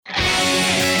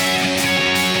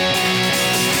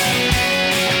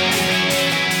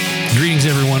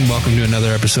welcome to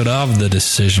another episode of The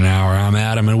Decision Hour. I'm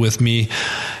Adam, and with me,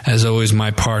 as always,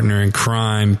 my partner in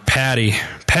crime, Patty.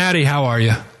 Patty, how are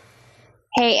you?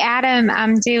 Hey, Adam,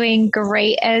 I'm doing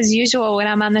great as usual when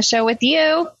I'm on the show with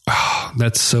you. Oh,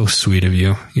 that's so sweet of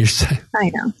you. I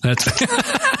know.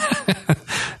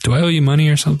 Do I owe you money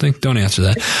or something? Don't answer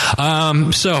that.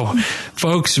 So,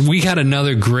 folks, we got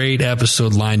another great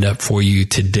episode lined up for you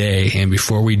today. And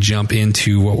before we jump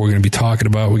into what we're going to be talking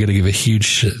about, we got to give a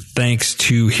huge thanks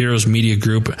to Heroes Media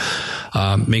Group.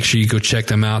 Make sure you go check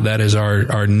them out. That is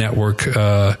our network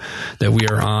that we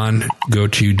are on. Go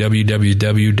to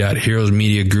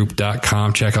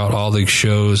www.heroesmediagroup.com. Check out all the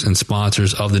shows and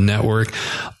sponsors of the network.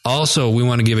 Also, we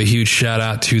want to give a huge shout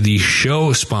out to the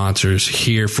show sponsors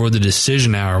here for the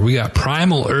Decision Hour. We got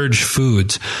Primal Urge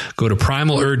Foods. Go to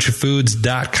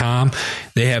primalurgefoods.com.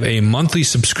 They have a monthly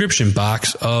subscription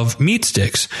box of meat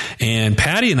sticks. And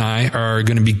Patty and I are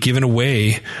going to be giving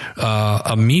away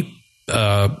a meat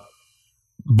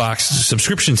box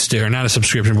subscription stick, or not a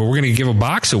subscription, but we're going to give a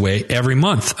box away every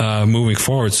month moving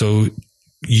forward. So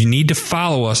you need to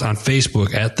follow us on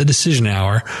Facebook at The Decision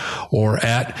Hour, or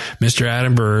at Mr.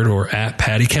 Adam Bird, or at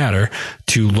Patty Catter,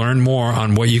 to learn more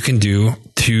on what you can do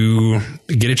to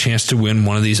get a chance to win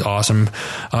one of these awesome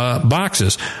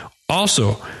boxes.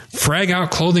 Also, Frag Out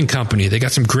Clothing Company. They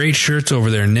got some great shirts over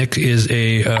there. Nick is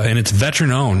and it's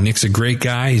veteran owned. Nick's a great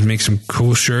guy. He makes some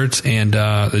cool shirts, and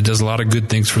it does a lot of good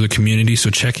things for the community.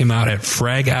 So check him out at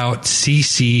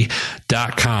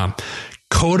fragoutcc.com.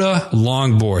 Coda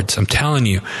longboards. I'm telling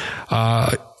you,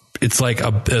 it's like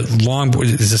a longboard.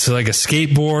 It's just like a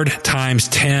skateboard times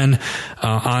 10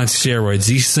 on steroids.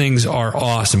 These things are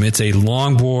awesome. It's a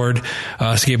longboard,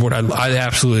 skateboard. I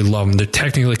absolutely love them. They're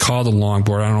technically called a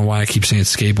longboard. I don't know why I keep saying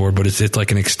skateboard, but it's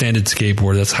like an extended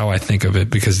skateboard. That's how I think of it,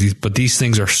 because these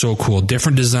things are so cool.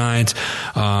 Different designs.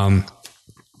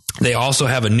 They also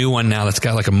have a new one now that's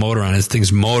got like a motor on it. This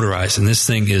thing's motorized, and this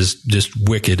thing is just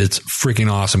wicked. It's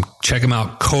freaking awesome. Check them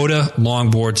out.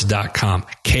 CodaLongboards.com.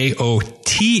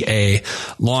 KOTA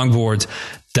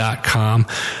longboards.com.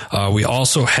 We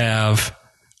also have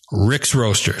Rick's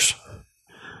Roasters.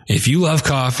 If you love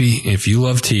coffee, if you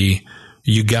love tea,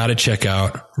 you got to check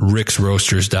out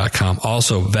ricksroasters.com.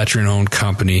 Also, veteran-owned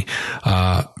company.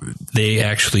 They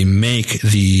actually make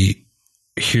the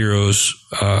Heroes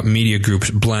Media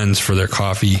Group's blends for their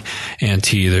coffee and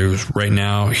tea. Right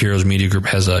now, Heroes Media Group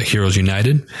has a Heroes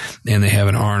United, and they have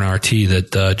an R&R tea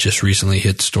that just recently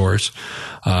hit stores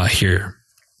here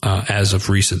as of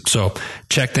recent. So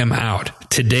check them out.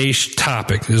 Today's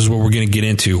topic, this is what we're going to get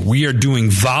into. We are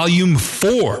doing volume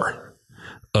 4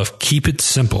 of Keep It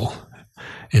Simple.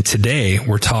 And today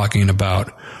we're talking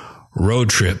about road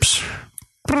trips.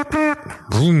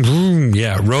 Vroom, vroom.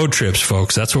 Yeah, road trips,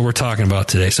 folks. That's what we're talking about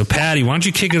today. So, Patty, why don't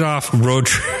you kick it off? Road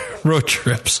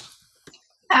trips.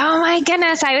 Oh, my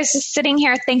goodness. I was just sitting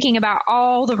here thinking about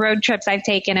all the road trips I've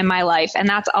taken in my life, and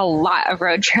that's a lot of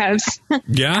road trips.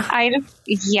 Yeah?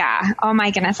 Yeah. Oh, my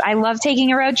goodness. I love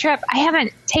taking a road trip. I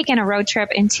haven't taken a road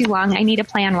trip in too long. I need to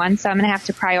plan one, so I'm going to have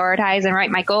to prioritize and write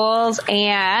my goals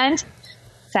and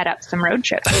set up some road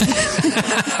trips.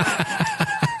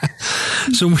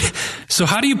 So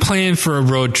how do you plan for a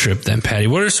road trip then, Patty?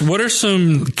 What are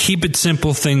some keep it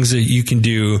simple things that you can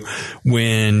do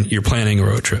when you're planning a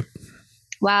road trip?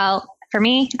 Well, for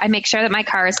me, I make sure that my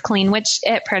car is clean, which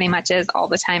it pretty much is all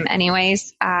the time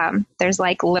anyways. There's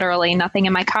like literally nothing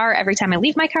in my car. Every time I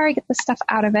leave my car, I get the stuff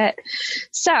out of it.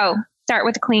 So start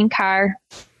with a clean car.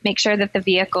 Make sure that the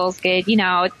vehicle's good.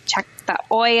 Check the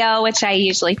oil, which I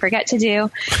usually forget to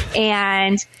do.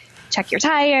 And check your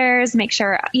tires, make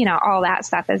sure, all that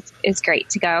stuff is great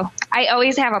to go. I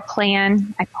always have a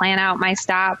plan. I plan out my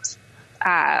stops.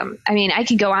 I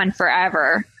could go on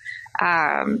forever.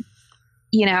 I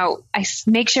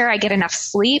make sure I get enough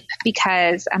sleep,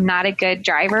 because I'm not a good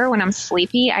driver when I'm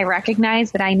sleepy. I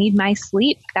recognize that I need my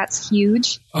sleep. That's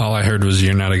huge. All I heard was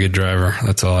you're not a good driver.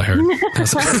 That's all I heard.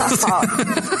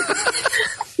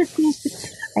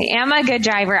 I am a good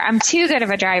driver. I'm too good of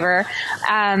a driver.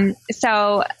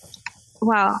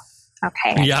 Well,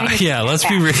 okay. Yeah. Let's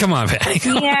be real. Come on, Patty.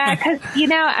 Yeah, because,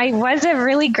 I was a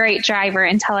really great driver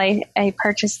until I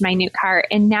purchased my new car.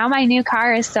 And now my new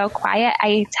car is so quiet,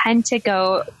 I tend to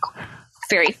go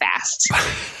very fast.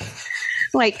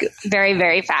 Like, very,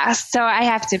 very fast. So I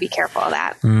have to be careful of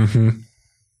that. Mm-hmm.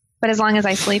 But as long as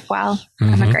I sleep well,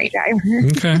 I'm a great driver.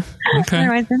 Okay.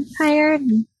 Otherwise, I'm tired.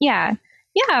 Yeah.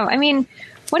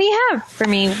 What do you have for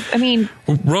me?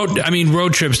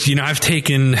 Road trips, I've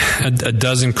taken a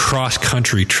dozen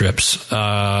cross-country trips,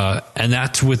 and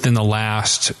that's within the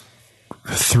last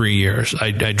 3 years.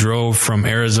 I drove from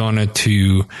Arizona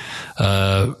to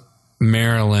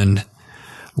Maryland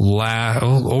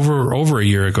over a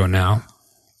year ago now.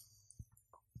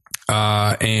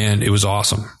 And it was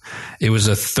awesome. It was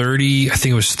I think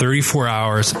it was 36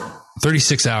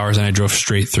 hours, and I drove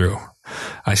straight through.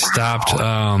 I stopped,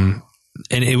 and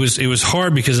it was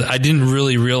hard because I didn't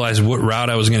really realize what route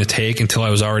I was going to take until I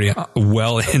was already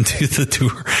well into the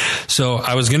tour. So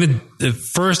at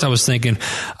first I was thinking,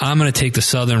 I'm going to take the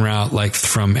southern route, like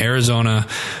from Arizona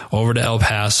over to El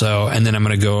Paso, and then I'm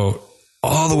going to go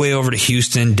all the way over to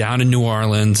Houston, down to New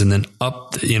Orleans, and then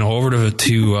up, over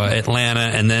to Atlanta,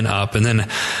 and then up. And then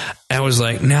I was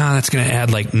like, nah, that's going to add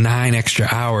like 9 extra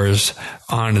hours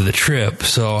onto the trip.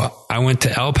 So I went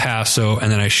to El Paso,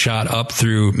 and then I shot up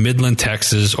through Midland,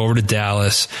 Texas, over to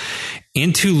Dallas,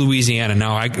 into Louisiana.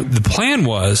 Now, the plan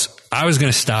was I was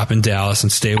going to stop in Dallas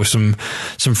and stay with some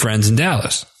friends in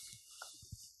Dallas.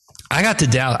 I got to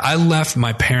Dallas. I left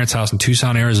my parents' house in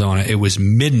Tucson, Arizona. It was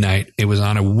midnight. It was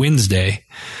on a Wednesday.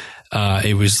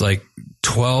 It was like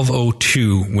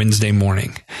 12:02 Wednesday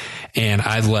morning. And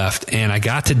I left, and I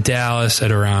got to Dallas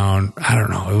at around, I don't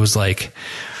know, it was like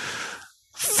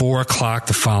 4:00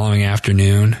 the following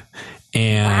afternoon.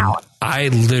 And wow. I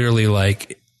literally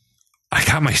I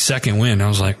got my second win. I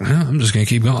was like, I'm just going to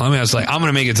keep going. I was like, I'm going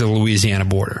to make it to the Louisiana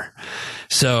border.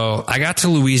 So I got to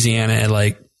Louisiana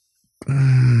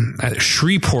at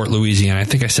Shreveport, Louisiana. I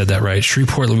think I said that right.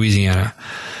 Shreveport, Louisiana.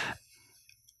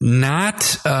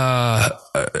 Not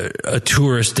a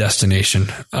tourist destination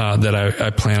that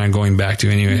I plan on going back to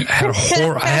anyway.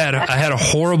 I had a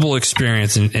horrible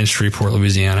experience in Shreveport,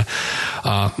 Louisiana.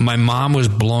 My mom was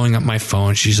blowing up my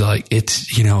phone. She's like,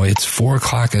 it's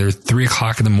 4:00 or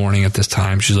 3:00 in the morning at this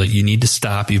time. She's like, you need to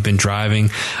stop. You've been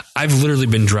driving. I've literally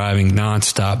been driving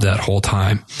nonstop that whole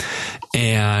time.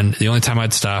 And the only time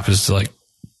I'd stop is to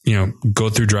go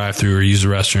through drive-through or use the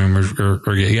restroom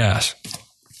or get gas.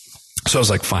 So I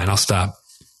was like, fine, I'll stop.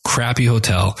 Crappy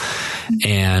hotel.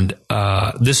 And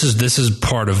this is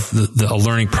part of the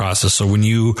learning process. So when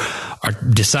you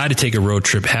decide to take a road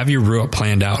trip, have your route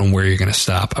planned out and where you're going to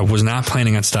stop. I was not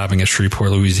planning on stopping at Shreveport,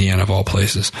 Louisiana, of all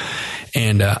places.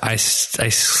 And I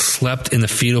slept in the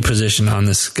fetal position on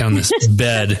this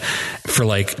bed for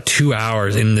like 2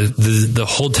 hours. And the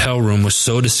hotel room was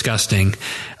so disgusting.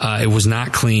 It was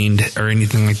not cleaned or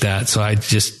anything like that. So I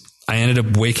ended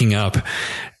up waking up.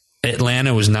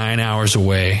 Atlanta was 9 hours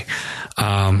away.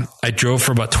 I drove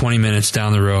for about 20 minutes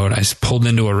down the road. I pulled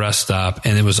into a rest stop,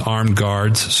 and it was armed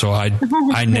guards. So I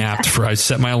napped I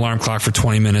set my alarm clock for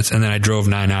 20 minutes, and then I drove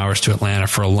 9 hours to Atlanta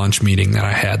for a lunch meeting that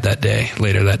I had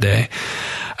later that day.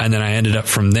 And then I ended up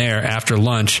from there after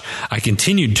lunch. I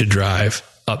continued to drive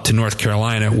up to North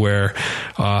Carolina, where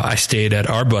I stayed at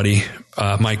our buddy,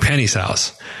 Mike Penny's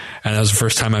house. And that was the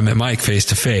first time I met Mike face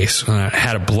to face. And I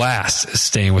had a blast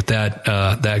staying with that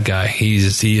guy.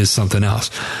 He is something else.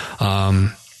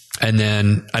 And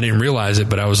then I didn't realize it,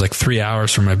 but I was like 3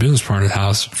 hours from my business partner's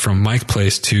house from Mike's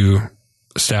place to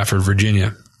Stafford,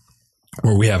 Virginia,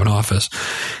 where we have an office.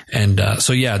 And,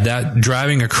 that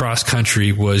driving across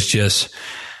country was just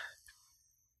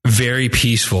very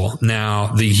peaceful.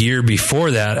 Now, the year before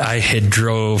that, I had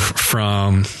drove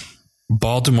from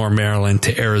Baltimore, Maryland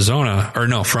to Arizona,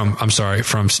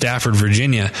 from Stafford,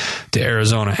 Virginia to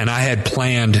Arizona. And I had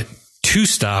planned 2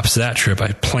 stops that trip.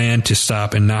 I planned to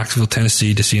stop in Knoxville,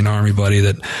 Tennessee to see an Army buddy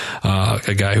a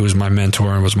guy who was my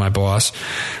mentor and was my boss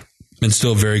and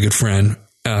still a very good friend,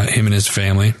 him and his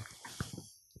family.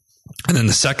 And then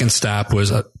the second stop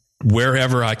was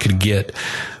wherever I could get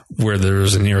where there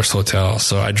was the nearest hotel.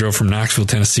 So I drove from Knoxville,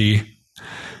 Tennessee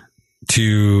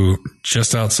to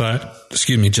just outside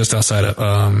of,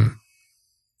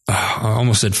 I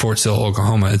almost said Fort Sill,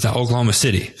 Oklahoma. It's Oklahoma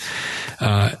City.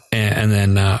 And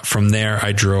then from there,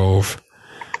 I drove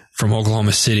from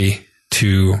Oklahoma City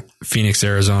to Phoenix,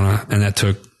 Arizona. And that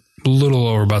took a little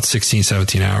over about 16,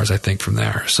 17 hours, I think, from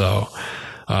there. So,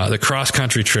 the cross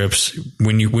country trips,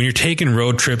 when you're taking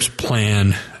road trips,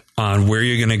 plan on where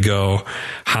you're going to go,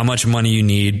 how much money you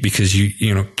need, because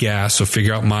gas. So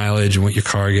figure out mileage and what your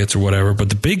car gets or whatever. But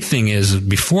the big thing is,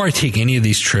 before I take any of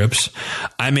these trips,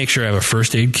 I make sure I have a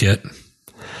first aid kit.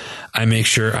 I make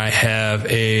sure I have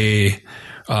a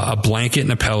blanket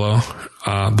and a pillow,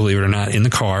 believe it or not, in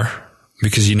the car,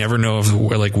 because you never know if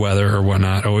weather or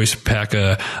whatnot. Always pack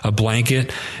a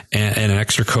blanket and an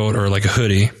extra coat or like a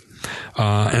hoodie.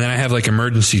 And then I have like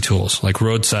emergency tools, like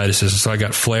roadside assistance. So I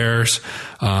got flares.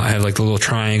 I have like the little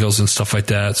triangles and stuff like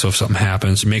that. So if something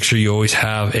happens, make sure you always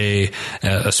have a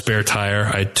spare tire.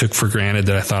 I took for granted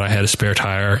that I thought I had a spare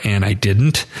tire, and I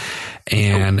didn't,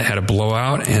 and had a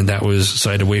blowout. And so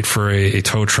I had to wait for a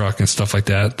tow truck and stuff like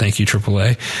that. Thank you,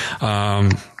 AAA.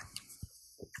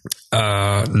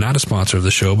 not a sponsor of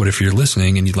the show, but if you're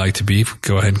listening and you'd like to be,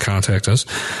 go ahead and contact us.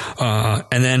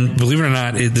 And then believe it or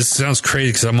not, this sounds crazy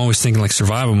because I'm always thinking like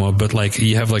survival mode, but like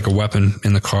you have like a weapon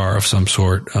in the car of some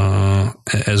sort,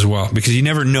 as well, because you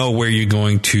never know where you're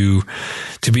going to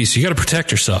be. So you got to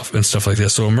protect yourself and stuff like that.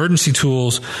 So emergency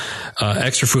tools,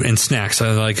 extra food and snacks.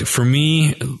 For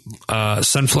me,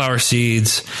 sunflower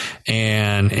seeds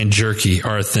and jerky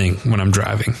are a thing when I'm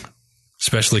driving.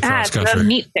 Especially cross country. The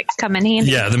meat sticks come in handy.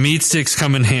 Yeah, the meat sticks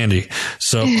come in handy.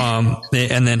 So,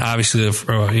 and then obviously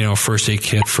the, first aid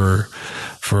kit for,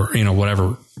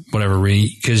 whatever,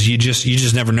 because you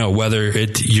just never know whether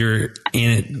you're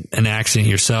in an accident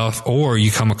yourself or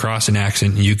you come across an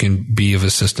accident and you can be of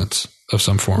assistance of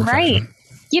some form. Right.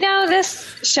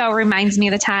 This show reminds me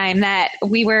of the time that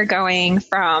we were going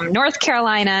from North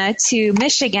Carolina to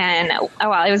Michigan. Oh,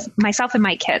 well, it was myself and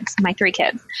my kids, my 3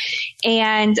 kids.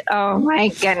 And oh my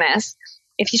goodness,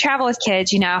 if you travel with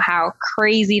kids, you know how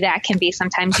crazy that can be.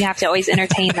 Sometimes you have to always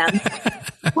entertain them.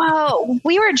 Well,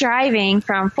 we were driving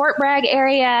from Fort Bragg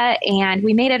area and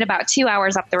we made it about 2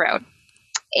 hours up the road.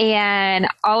 And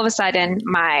all of a sudden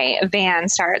my van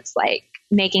starts like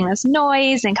making this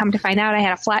noise, and come to find out I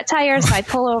had a flat tire. So I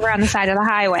pull over on the side of the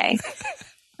highway.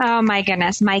 Oh my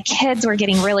goodness. My kids were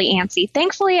getting really antsy.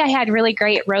 Thankfully, I had really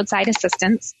great roadside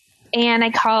assistance, and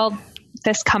I called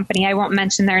this company. I won't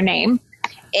mention their name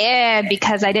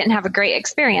because I didn't have a great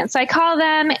experience. So I call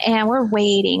them and we're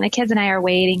waiting. The kids and I are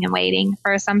waiting and waiting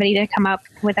for somebody to come up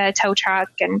with a tow truck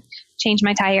and change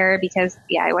my tire because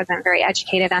I wasn't very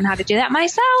educated on how to do that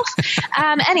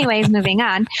myself. Anyways, moving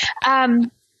on.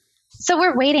 So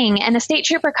we're waiting, and a state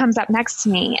trooper comes up next to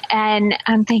me, and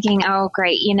I'm thinking, oh,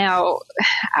 great.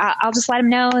 I'll just let him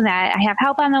know that I have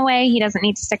help on the way. He doesn't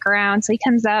need to stick around. So he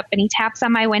comes up and he taps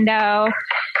on my window,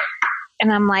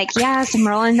 and I'm like, yes, I'm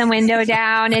rolling the window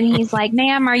down. And he's like,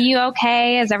 ma'am, are you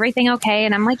okay? Is everything okay?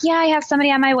 And I'm like, yeah, I have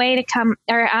somebody on their way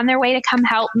to come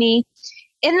help me.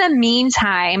 In the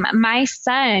meantime, my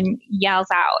son yells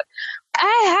out,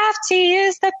 I have to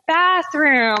use the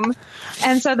bathroom.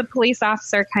 And so the police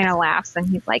officer kind of laughs, and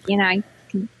he's like, you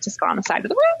can just go on the side of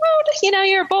the road.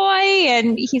 You're a boy.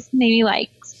 And he's maybe like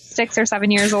 6 or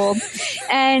 7 years old.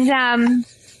 And,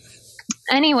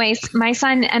 anyways, my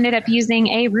son ended up using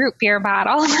a root beer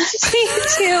bottle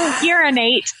to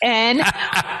urinate in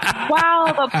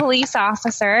while the police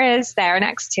officer is there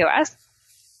next to us.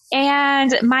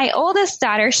 And my oldest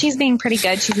daughter, she's being pretty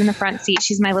good. She's in the front seat.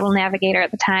 She's my little navigator at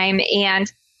the time.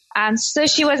 And so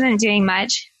she wasn't doing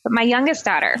much. But my youngest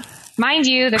daughter, mind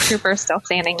you, the trooper's still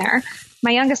standing there. My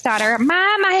youngest daughter,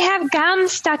 Mom, I have gum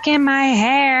stuck in my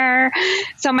hair.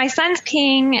 So my son's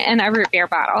peeing in a root beer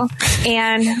bottle,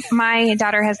 and my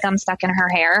daughter has gum stuck in her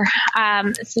hair.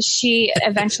 So she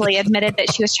eventually admitted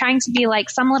that she was trying to be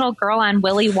like some little girl on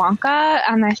Willy Wonka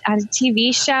on a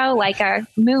TV show, like a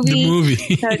movie.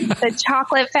 The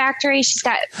Chocolate Factory. She's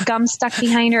got gum stuck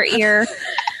behind her ear.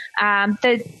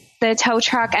 The tow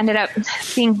truck ended up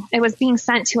being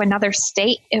sent to another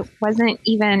state. It wasn't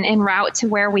even en route to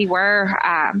where we were.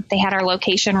 They had our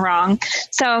location wrong.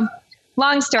 So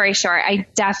long story short, I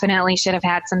definitely should have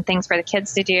had some things for the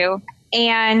kids to do.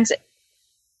 And,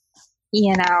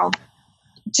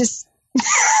 just,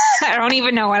 I don't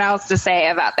even know what else to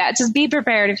say about that. Just be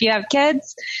prepared. If you have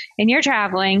kids and you're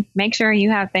traveling, make sure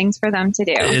you have things for them to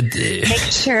do.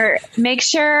 Make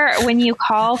sure when you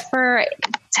call for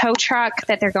tow truck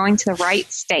that they're going to the right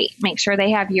state. Make sure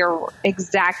they have your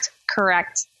exact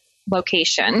correct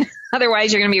location.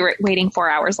 Otherwise, you're going to be waiting 4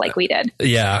 hours like we did.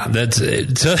 Yeah, that's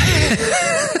it.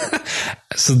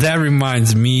 So that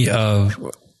reminds me of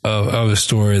a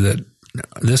story that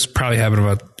this probably happened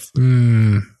about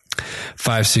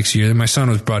 5-6 years. My son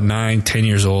was about 9-10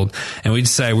 years old, and we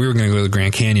decided we were going to go to the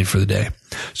Grand Canyon for the day.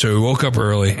 So we woke up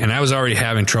early, and I was already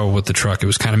having trouble with the truck. It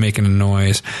was kind of making a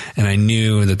noise, and I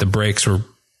knew that the brakes were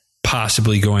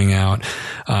possibly going out.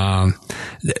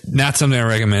 Not something I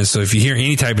recommend. So if you hear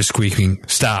any type of squeaking,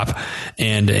 stop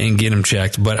and get them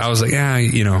checked. But I was like,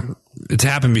 it's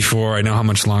happened before. I know how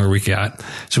much longer we got.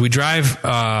 So we drive,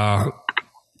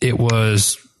 it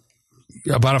was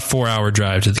about a 4-hour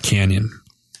drive to the canyon.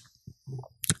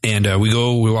 And we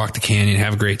walk the canyon,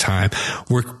 have a great time.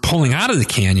 We're pulling out of the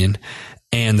canyon,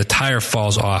 and the tire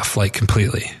falls off like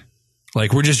completely.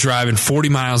 Like we're just driving 40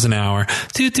 miles an hour,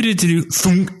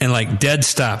 and like dead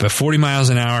stop. At 40 miles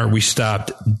an hour, we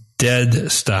stopped,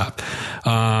 dead stop.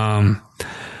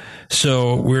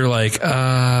 So we're like,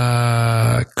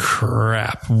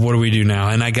 crap, what do we do now?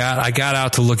 And I got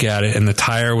out to look at it, and the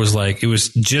tire was like, it was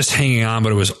just hanging on,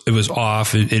 but it was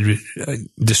off. It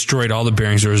destroyed all the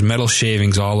bearings. There was metal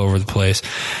shavings all over the place.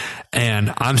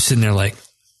 And I'm sitting there like,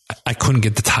 I couldn't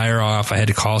get the tire off. I had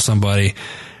to call somebody.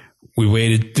 We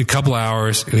waited a couple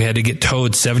hours. We had to get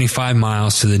towed 75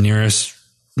 miles to the nearest,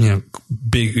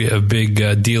 big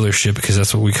dealership, because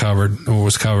that's what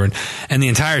was covered. And the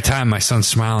entire time my son's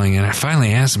smiling, and I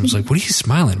finally asked him, I was like, what are you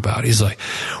smiling about? He's like,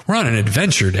 we're on an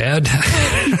adventure, Dad.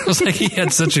 I was like, he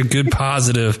had such a good,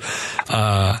 positive,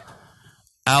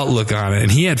 outlook on it,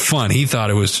 and he had fun. He thought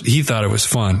it was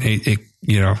fun.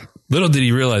 Little did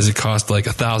he realize it cost like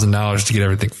 $1,000 to get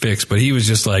everything fixed, but he was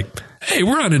just like, hey,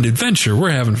 we're on an adventure.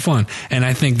 We're having fun. And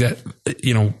I think that,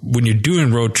 when you're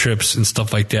doing road trips and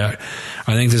stuff like that,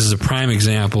 I think this is a prime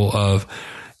example of,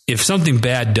 if something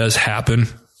bad does happen,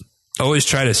 always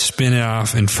try to spin it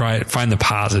off and find the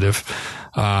positive,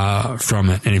 from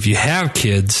it. And if you have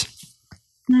kids,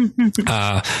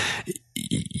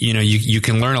 you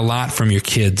can learn a lot from your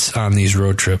kids on these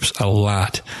road trips,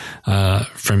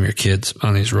 from your kids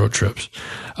on these road trips.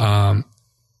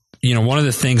 One of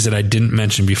the things that I didn't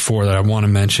mention before that I want to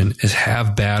mention is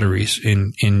have batteries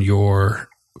in your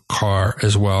car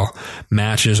as well,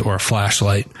 matches or a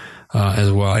flashlight,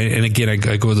 as well. And again,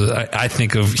 I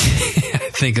think of,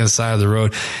 on the side of the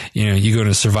road, you go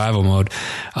into survival mode.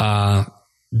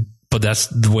 But that's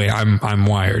the way I'm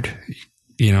wired.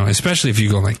 Especially if you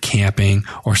go like camping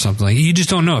or something, like, you just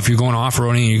don't know if you're going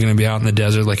off-roading and you're going to be out in the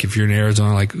desert. Like if you're in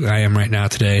Arizona, like I am right now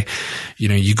today,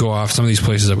 you go off some of these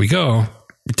places that we go,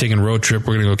 we're taking a road trip.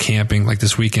 We're going to go camping. Like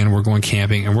this weekend, we're going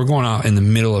camping and we're going out in the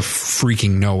middle of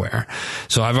freaking nowhere.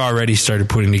 So I've already started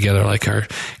putting together like our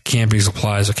camping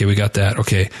supplies. Okay. We got that.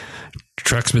 Okay.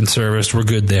 Truck's been serviced. We're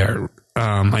good there.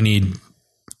 I need,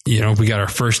 we got our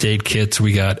first aid kits,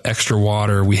 we got extra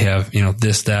water, we have,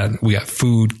 this, that, we got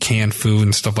food, canned food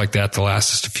and stuff like that to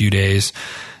last us a few days.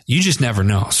 You just never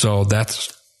know. So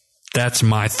that's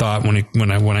my thought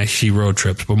when I see road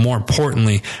trips. But more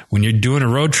importantly, when you're doing a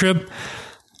road trip,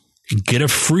 get a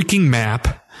freaking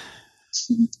map.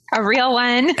 A real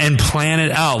one. And plan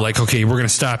it out. Like, okay, we're going to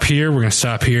stop here, we're going to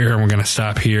stop here, and we're going to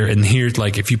stop here. And here's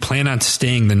like, if you plan on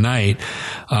staying the night,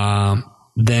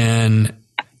 then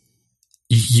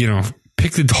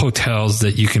pick the hotels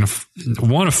that you can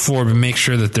afford, but make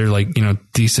sure that they're like,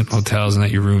 decent hotels and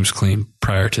that your room's clean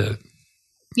prior to.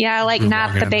 Yeah. Like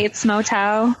not the Bates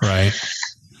Motel. Right.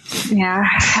 Yeah.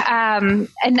 And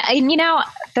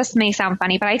this may sound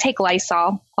funny, but I take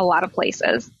Lysol a lot of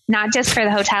places, not just for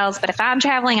the hotels, but if I'm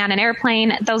traveling on an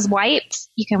airplane, those wipes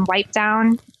you can wipe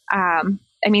down.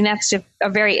 That's just a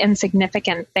very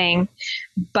insignificant thing,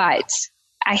 but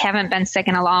I haven't been sick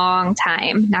in a long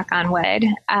time, knock on wood,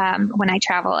 when I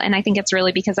travel. And I think it's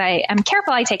really because I am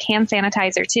careful. I take hand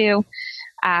sanitizer too.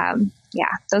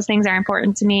 Those things are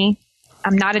important to me.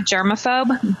 I'm not a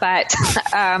germaphobe, but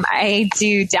I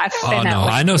do definitely. Oh, no.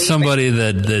 I know somebody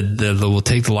that will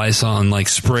take the Lysol and like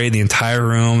spray the entire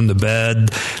room, the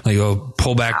bed, like go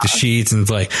pull back the sheets and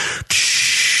it's like,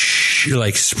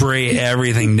 like spray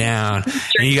everything down.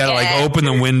 And you got to like open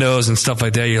the windows and stuff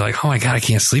like that. You're like, oh my God, I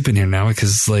can't sleep in here now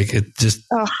because it's like, it just.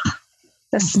 Oh,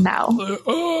 the smell.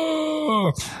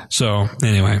 So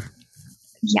anyway.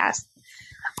 Yes.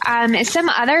 Some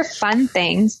other fun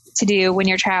things to do when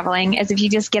you're traveling is if you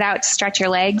just get out to stretch your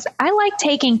legs. I like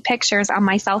taking pictures on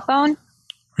my cell phone.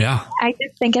 Yeah. I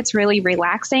just think it's really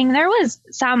relaxing. There was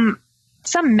some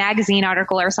magazine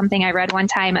article or something I read one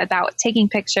time about taking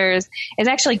pictures is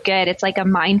actually good. It's like a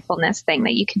mindfulness thing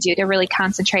that you can do to really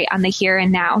concentrate on the here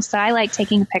and now. So I like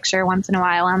taking a picture once in a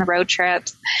while on the road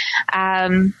trips.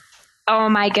 Oh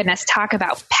my goodness. Talk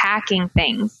about packing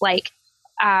things. Like,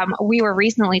 we were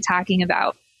recently talking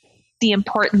about the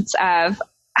importance of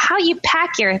how you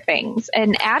pack your things.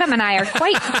 And Adam and I are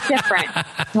quite different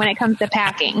when it comes to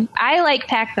packing. I like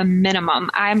pack the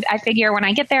minimum. I figure when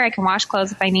I get there, I can wash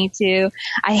clothes if I need to.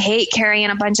 I hate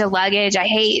carrying a bunch of luggage. I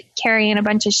hate carrying a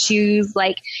bunch of shoes.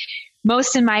 Like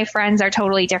most of my friends are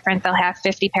totally different. They'll have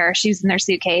 50 pair of shoes in their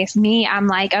suitcase. Me, I'm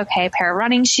like, okay, a pair of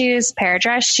running shoes, a pair of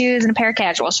dress shoes, and a pair of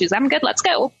casual shoes. I'm good. Let's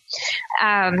go.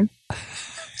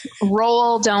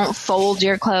 Roll, don't fold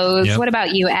your clothes. Yep. What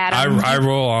about you, Adam? I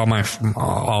roll all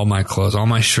my clothes, all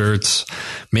my shirts,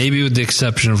 maybe with the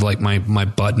exception of like my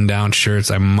button down shirts.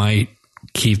 I might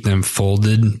keep them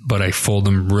folded, but I fold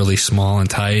them really small and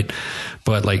tight.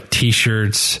 But like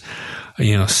t-shirts,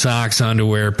 socks,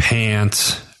 underwear,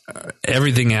 pants,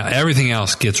 everything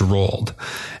else gets rolled.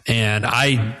 And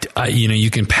you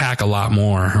can pack a lot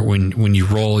more when you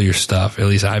roll your stuff. At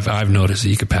least I've noticed that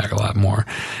you can pack a lot more.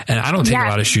 And I don't take a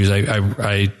lot of shoes.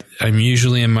 I'm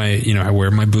usually in my, I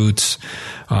wear my boots,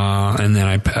 and then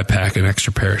I pack an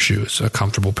extra pair of shoes, a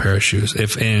comfortable pair of shoes.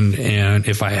 If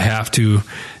I have to,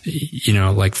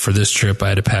 like for this trip, I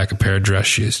had to pack a pair of dress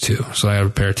shoes too. So I have a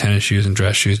pair of tennis shoes and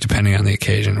dress shoes, depending on the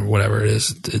occasion or whatever it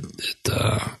is it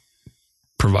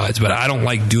provides. But I don't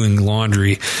like doing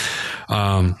laundry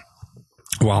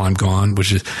while I'm gone,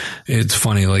 it's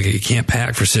funny. Like you can't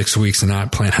pack for 6 weeks and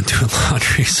not plan on doing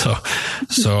laundry. So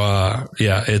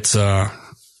yeah, it's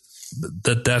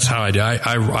that's how I do.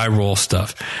 I roll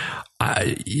stuff.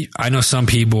 I know some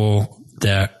people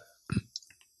that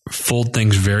fold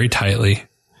things very tightly,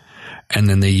 and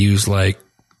then they use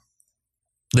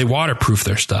they waterproof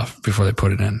their stuff before they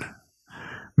put it in.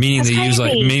 Meaning they use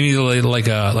maybe like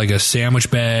a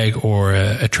sandwich bag or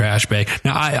a trash bag.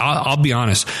 Now I'll be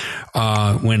honest.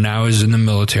 When I was in the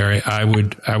military, I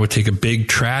would take a big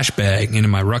trash bag into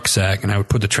my rucksack, and I would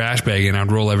put the trash bag in.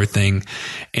 I'd roll everything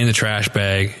in the trash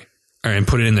bag, and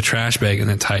put it in the trash bag, and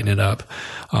then tighten it up,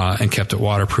 and kept it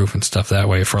waterproof and stuff that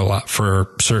way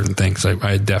for certain things.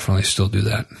 I definitely still do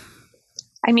that.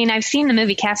 I mean, I've seen the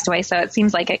movie Castaway, so it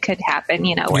seems like it could happen,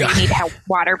 where you need to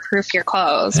waterproof your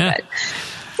clothes. Yeah. But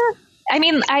I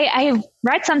mean, I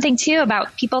read something too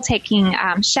about people taking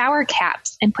shower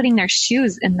caps and putting their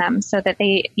shoes in them so that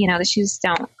they, the shoes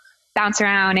don't bounce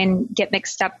around and get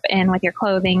mixed up in with your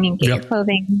clothing and get your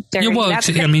clothing dirty. Yeah, well,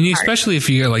 especially if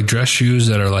you got like dress shoes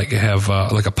that are have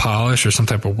like a polish or some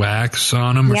type of wax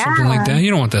on them or something like that.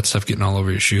 You don't want that stuff getting all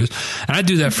over your shoes. And I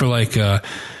do that for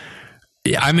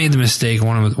I made the mistake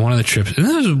one of the trips, and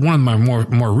this was one of my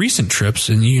more recent trips.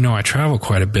 And I travel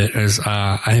quite a bit. As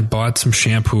I bought some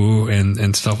shampoo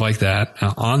and stuff like that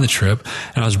on the trip,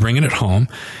 and I was bringing it home,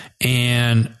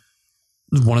 and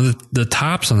one of the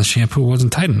tops on the shampoo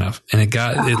wasn't tight enough, and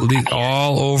it leaked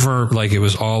all over. It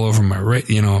was all over my right.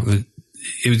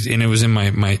 It was in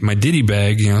my ditty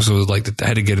bag, so it was I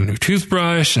had to get a new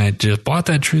toothbrush, and I just bought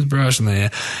that toothbrush, and then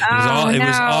it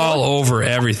was all over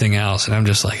everything else. And I'm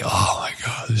just like, oh my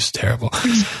God, this is terrible.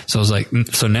 So I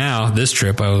was so now this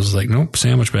trip I was like, nope,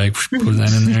 sandwich bag, put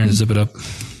that in there and zip it up.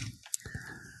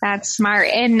 That's smart.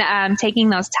 And, taking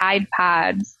those Tide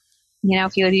Pods,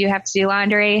 if you have to do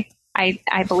laundry, I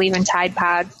believe in Tide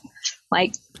Pods.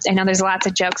 I know there's lots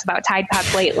of jokes about Tide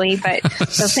Pods lately, but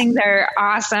those things are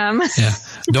awesome. Yeah.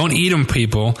 Don't eat them,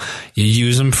 people. You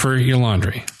use them for your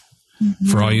laundry. Mm-hmm.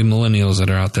 For all you millennials that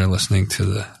are out there listening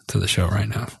to the show right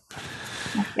now.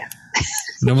 Yeah.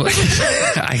 No,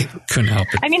 I couldn't help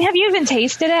it. I mean, have you even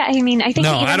tasted it? I mean, I think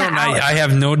no, I don't. I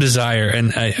have no desire, and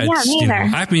me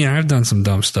either. I've done some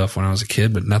dumb stuff when I was a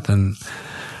kid, but nothing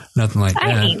like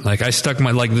that. I stuck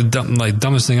my the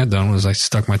dumbest thing I've done was I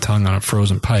stuck my tongue on a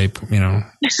frozen pipe.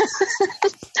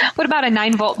 What about a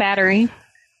 9-volt battery?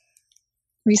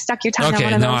 You stuck your tongue on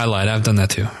one of those? I lied. I've done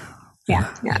that too.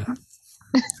 Yeah.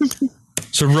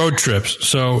 So road trips.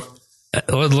 So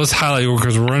let's highlight,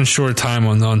 because we're running short of time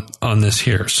on this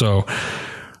here. So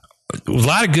a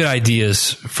lot of good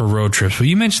ideas for road trips. But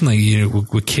you mentioned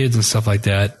with kids and stuff like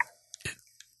that.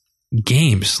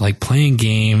 Games, playing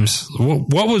games.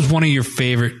 What was one of your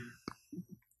favorite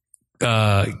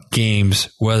games,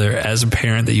 whether as a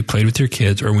parent that you played with your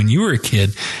kids or when you were a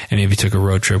kid and maybe took a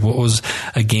road trip? What was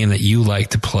a game that you like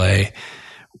to play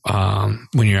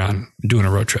when you're doing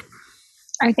a road trip?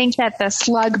 I think that the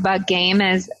Slug Bug game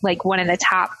is one of the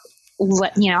top,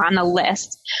 on the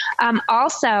list.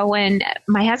 Also, when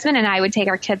my husband and I would take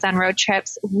our kids on road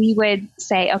trips, we would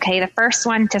say, okay, the first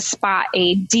one to spot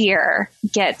a deer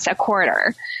gets a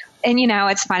quarter. And,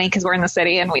 it's funny because we're in the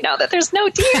city and we know that there's no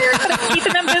deer, but it's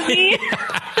keeping them busy.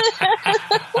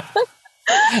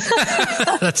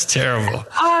 That's terrible.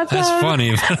 Awesome. That's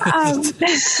funny.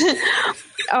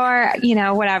 Or,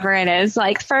 whatever it is.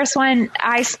 First one,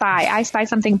 I spy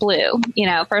something blue.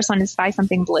 First one to spy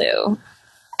something blue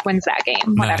wins that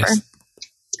game, whatever. Nice.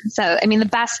 So, I mean, the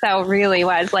best though really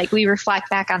was we reflect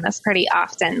back on this pretty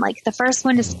often. The first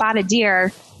one to spot a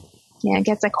deer,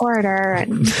 gets a quarter.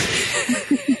 And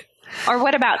or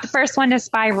what about the first one to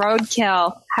spy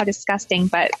roadkill? How disgusting,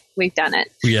 but we've done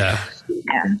it. Yeah.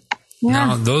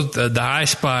 No, the I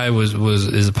Spy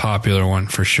is a popular one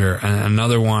for sure. And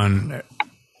another one,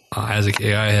 as a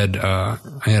kid, I had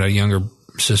a younger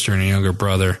sister and a younger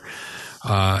brother.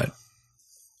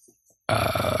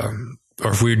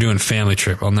 Or if we were doing a family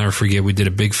trip, I'll never forget. We did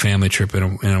a big family trip in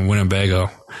a Winnebago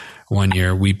one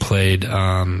year. We played,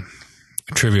 it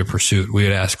Trivia Pursuit. We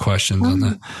would ask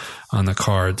questions on the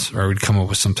cards, or we'd come up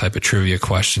with some type of trivia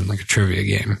question, like a trivia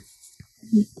game.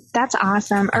 That's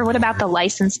awesome. Or what about the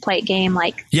license plate game?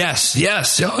 Like, yes.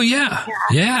 Oh yeah.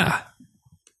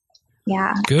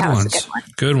 Good ones.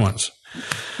 Good ones.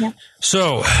 Yeah.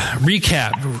 So,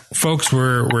 recap, folks.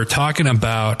 We're talking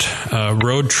about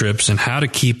road trips and how to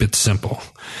keep it simple,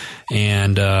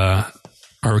 and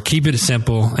or keep it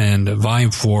simple. And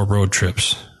Volume 4, road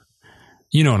trips.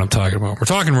 You know what I'm talking about. We're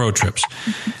talking road trips.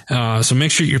 So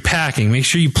make sure you're packing. Make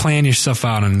sure you plan your stuff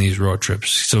out on these road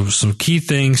trips. So some key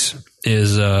things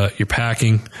is your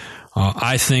packing.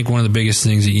 I think one of the biggest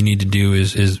things that you need to do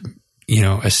is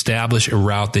establish a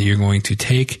route that you're going to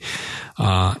take,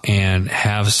 and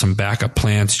have some backup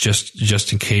plans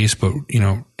just in case. But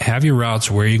have your routes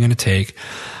where you're going to take,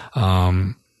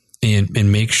 and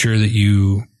make sure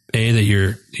that that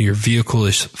your vehicle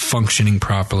is functioning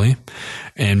properly,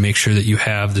 and make sure that you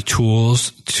have the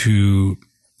tools to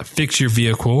fix your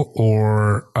vehicle,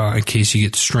 or in case you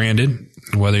get stranded,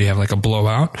 whether you have like a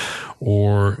blowout,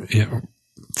 or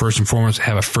first and foremost,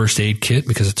 have a first aid kit,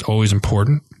 because it's always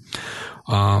important.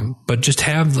 But just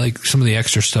have like some of the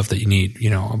extra stuff that you need,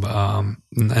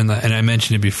 and I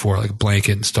mentioned it before, like a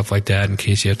blanket and stuff like that, in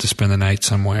case you have to spend the night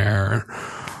somewhere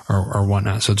or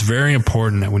whatnot. So it's very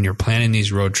important that when you're planning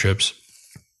these road trips,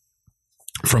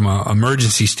 from an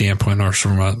emergency standpoint, or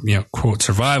from a quote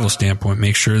survival standpoint,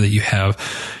 make sure that you have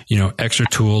extra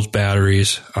tools,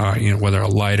 batteries, whether a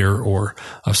lighter or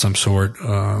of some sort,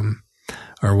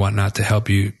 or whatnot, to help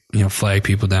you flag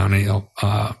people down. And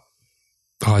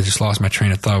I just lost my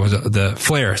train of thought. Was the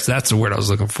flares? That's the word I was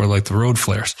looking for, like the road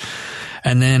flares.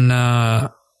 And then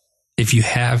if you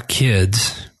have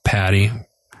kids, Patty,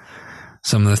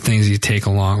 some of the things you take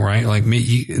along, right? Like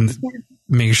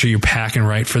making sure you're packing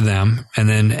right for them, and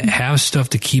then have stuff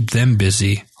to keep them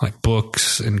busy, like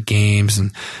books and games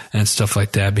and stuff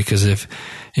like that. Because if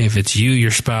it's you, your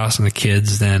spouse, and the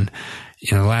kids, then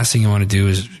the last thing you want to do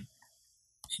is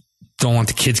don't want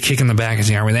the kids kicking the back and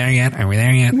saying, "Are we there yet? Are we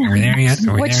there yet? Are we there yet?"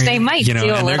 Which they might do.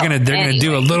 And they're gonna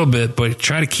do a little bit, but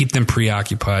try to keep them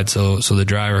preoccupied so the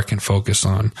driver can focus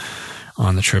on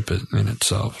the trip in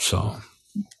itself. So.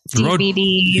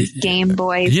 DVDs, Game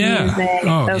Boys, music,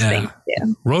 those things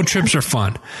too. Road trips are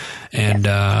fun. And,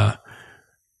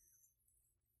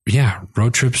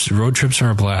 road trips are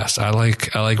a blast. I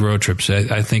like road trips.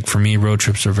 I think for me, road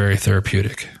trips are very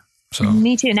therapeutic. So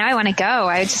me too. Now I want to go.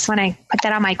 I just want to put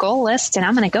that on my goal list, and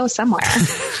I'm going to go somewhere.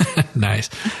 Nice.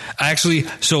 Actually,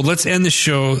 so let's end the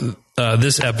show,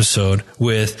 this episode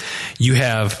with, you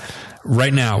have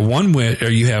right now one wish,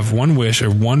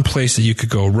 or one place that you could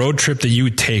go, road trip that you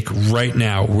would take right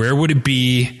now. Where would it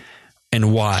be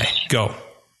and why? Go.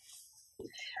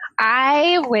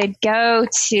 I would go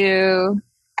to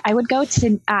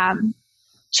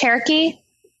Cherokee,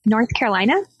 North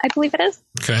Carolina, I believe it is.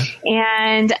 Okay.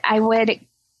 And I would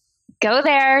go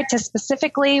there to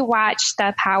specifically watch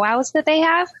the powwows that they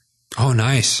have. Oh,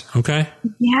 nice. Okay.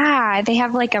 Yeah, they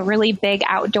have like a really big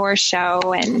outdoor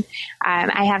show, and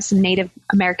I have some Native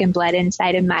American blood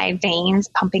inside of my veins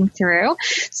pumping through.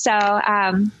 So,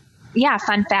 fun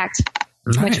fact,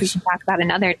 nice. Which we can talk about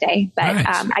another day. But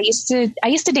nice. I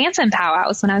used to dance in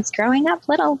powwows when I was growing up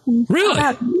little. Really?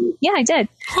 Yeah, I did.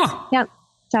 Huh. Yep.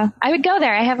 So I would go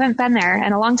there. I haven't been there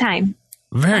in a long time.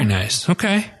 Very nice.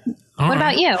 Okay. What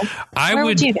about you? Where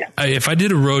would you go? If I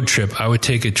did a road trip, I would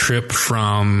take a trip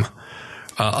from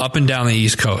up and down the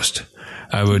East Coast.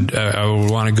 I would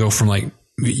want to go from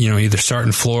either start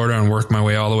in Florida and work my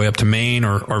way all the way up to Maine,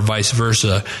 or vice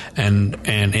versa. And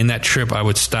in that trip, I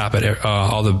would stop at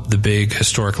all the big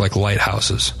historic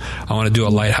lighthouses. I want to do a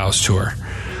lighthouse tour.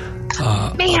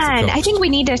 Man, I think we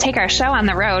need to take our show on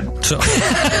the road. So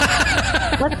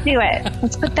let's do it.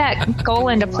 Let's put that goal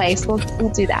into place. We'll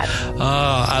do that.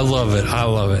 I love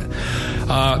it.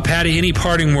 Patty, any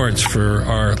parting words for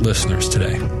our listeners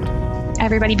today?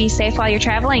 Everybody be safe while you're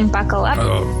traveling. Buckle up.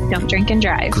 Don't drink and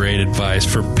drive. Great advice.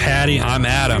 For Patty, I'm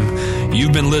Adam.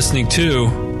 You've been listening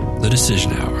to The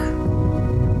Decision Hour.